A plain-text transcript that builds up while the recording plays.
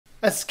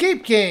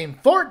Escape game,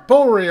 Fort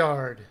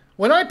Boyard.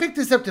 When I picked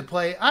this up to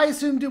play, I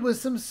assumed it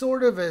was some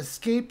sort of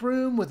escape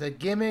room with a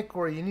gimmick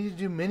where you need to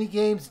do mini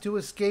games to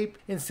escape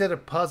instead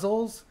of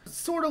puzzles.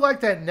 Sort of like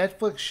that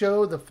Netflix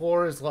show, The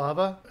Floor is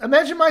Lava.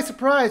 Imagine my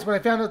surprise when I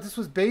found out this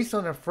was based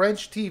on a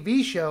French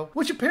TV show,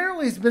 which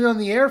apparently has been on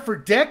the air for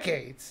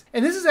decades.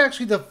 And this is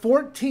actually the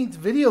 14th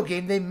video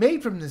game they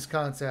made from this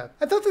concept.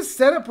 I thought the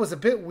setup was a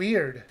bit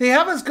weird. They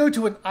have us go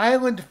to an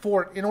island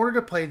fort in order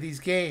to play these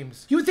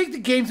games. You would think the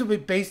games would be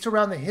based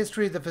around the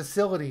history of the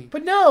facility,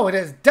 but no, it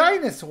has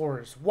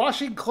dinosaurs,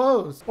 washing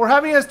clothes, or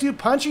having us do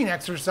punching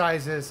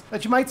exercises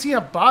that you might see in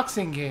a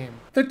boxing game.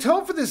 The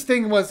tone for this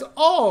thing was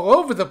all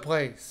over the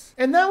place.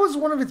 And that was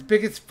one of its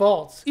biggest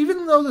faults.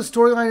 Even though the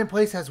storyline in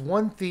place has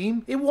one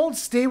theme, it won't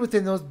stay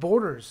within those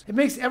borders. It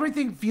makes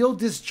everything feel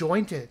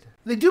disjointed.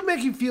 They do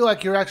make you feel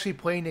like you're actually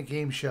playing a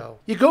game show.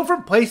 You go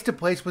from place to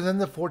place within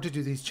the fort to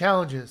do these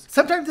challenges.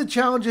 Sometimes the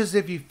challenges,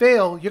 if you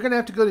fail, you're going to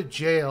have to go to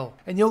jail,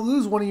 and you'll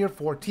lose one of your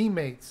 4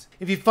 teammates.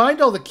 If you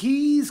find all the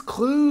keys,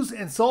 clues,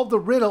 and solve the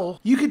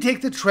riddle, you can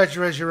take the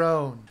treasure as your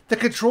own. The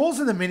controls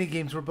in the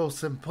minigames were both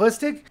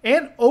simplistic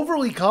and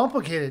overly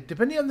complicated,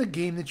 depending on the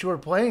game that you were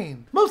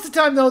playing. Most of the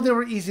time, though, they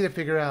were easy to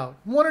figure out.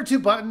 1 or 2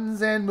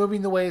 buttons and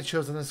moving the way it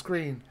shows on the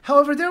screen.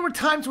 However, there were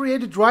times where you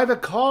had to drive a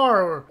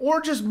car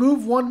or just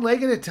move one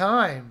leg at a time.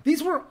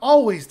 These were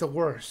always the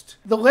worst.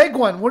 The leg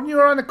one, when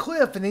you're on a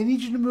cliff and they need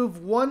you to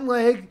move one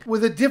leg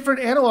with a different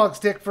analog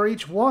stick for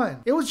each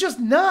one. It was just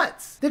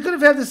nuts. They could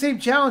have had the same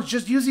challenge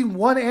just using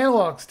one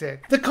analog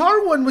stick. The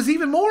car one was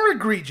even more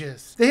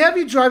egregious. They have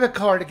you drive a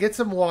car to get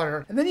some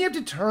water, and then you have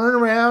to turn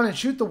around and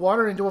shoot the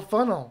water into a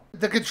funnel.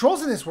 The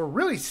controls in this were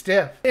really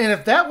stiff. And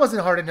if that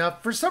wasn't hard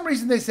enough, for some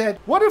reason they said,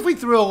 what if we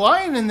threw a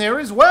lion in there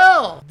as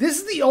well? This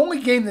is the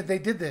only game that they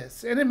did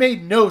this, and it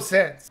made no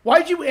sense.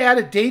 Why'd you add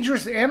a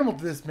dangerous animal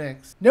to this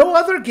mix? No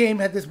other game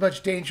had this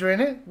much danger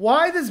in it.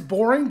 Why this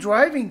boring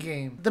driving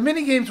game? The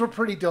minigames were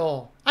pretty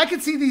dull. I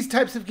could see these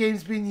types of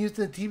games being used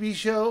in a TV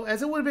show,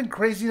 as it would have been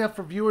crazy enough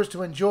for viewers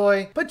to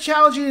enjoy, but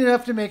challenging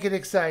enough to make it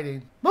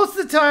exciting. Most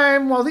of the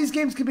time, while these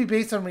games could be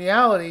based on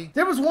reality,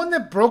 there was one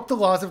that broke the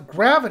laws of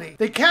gravity.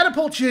 They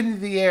catapult you into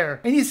the air,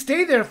 and you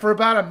stay there for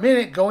about a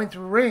minute going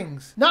through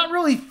rings. Not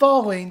really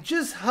falling,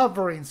 just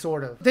hovering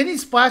sort of. Then you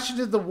splash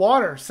into the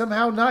water,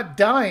 somehow not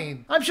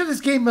dying. I'm sure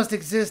this game must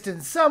exist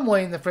in some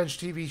way in the French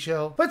TV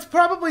show, but it's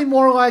probably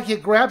more like you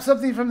grab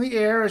something from the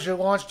air as you're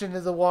launched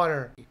into the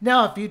water.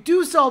 Now, if you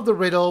do solve the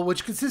riddle,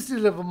 which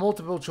consisted of a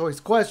multiple choice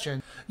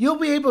question, you'll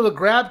be able to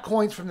grab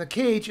coins from the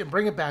cage and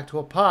bring it back to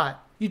a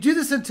pot. You do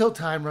this until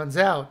time runs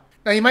out.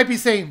 Now you might be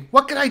saying,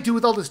 what can I do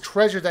with all this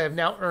treasure that I've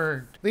now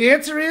earned? The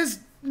answer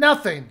is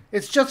nothing.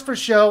 It's just for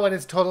show and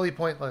it's totally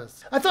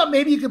pointless. I thought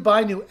maybe you could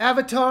buy new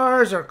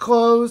avatars or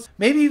clothes,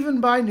 maybe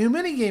even buy new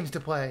minigames to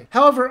play.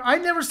 However, I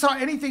never saw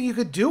anything you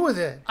could do with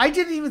it. I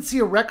didn't even see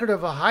a record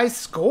of a high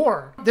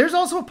score. There's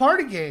also a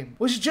party game,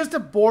 which is just a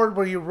board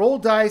where you roll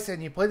dice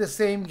and you play the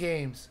same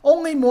games,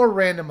 only more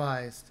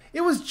randomized.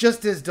 It was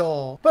just as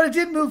dull, but it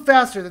did move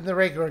faster than the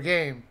regular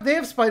game. They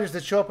have spiders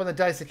that show up on the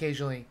dice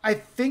occasionally. I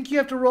think you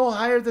have to roll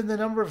higher than the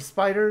number of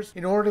spiders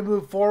in order to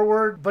move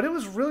forward, but it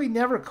was really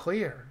never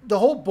clear. The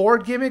whole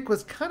board gimmick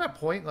was kind of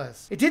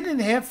pointless. It didn't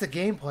enhance the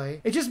gameplay,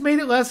 it just made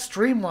it less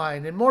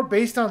streamlined and more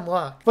based on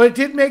luck. But it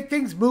did make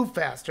things move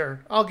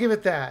faster, I'll give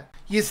it that.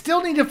 You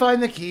still need to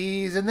find the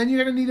keys, and then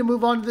you're going to need to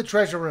move on to the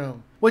treasure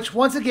room. Which,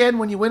 once again,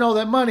 when you win all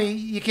that money,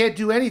 you can't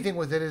do anything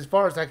with it as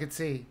far as I could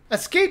see.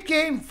 Escape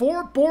game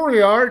Fort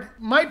Boyard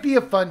might be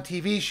a fun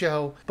TV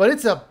show, but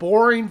it's a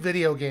boring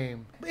video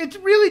game. It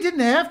really didn't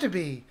have to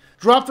be.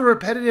 Drop the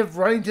repetitive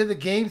running to the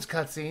games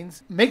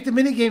cutscenes, make the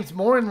minigames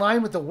more in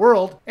line with the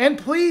world, and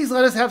please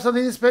let us have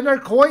something to spend our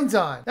coins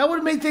on. That would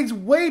have made things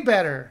way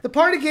better. The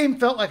party game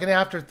felt like an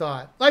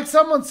afterthought. Like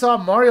someone saw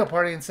Mario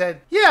Party and said,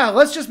 yeah,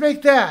 let's just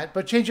make that,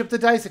 but change up the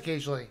dice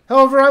occasionally.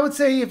 However, I would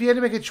say if you had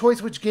to make a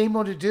choice which game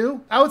mode to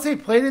do, I would say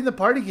play it in the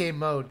party game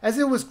mode, as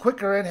it was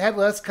quicker and had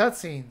less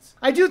cutscenes.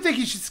 I do think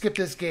you should skip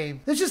this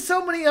game. There's just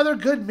so many other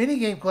good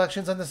minigame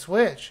collections on the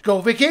Switch. Go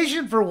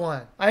Vacation for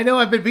one. I know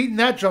I've been beating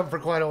that drum for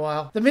quite a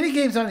while. The minigames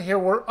on here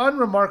were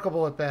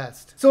unremarkable at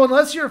best. So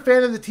unless you're a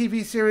fan of the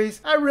TV series,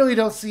 I really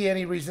don't see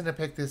any reason to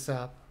pick this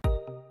up.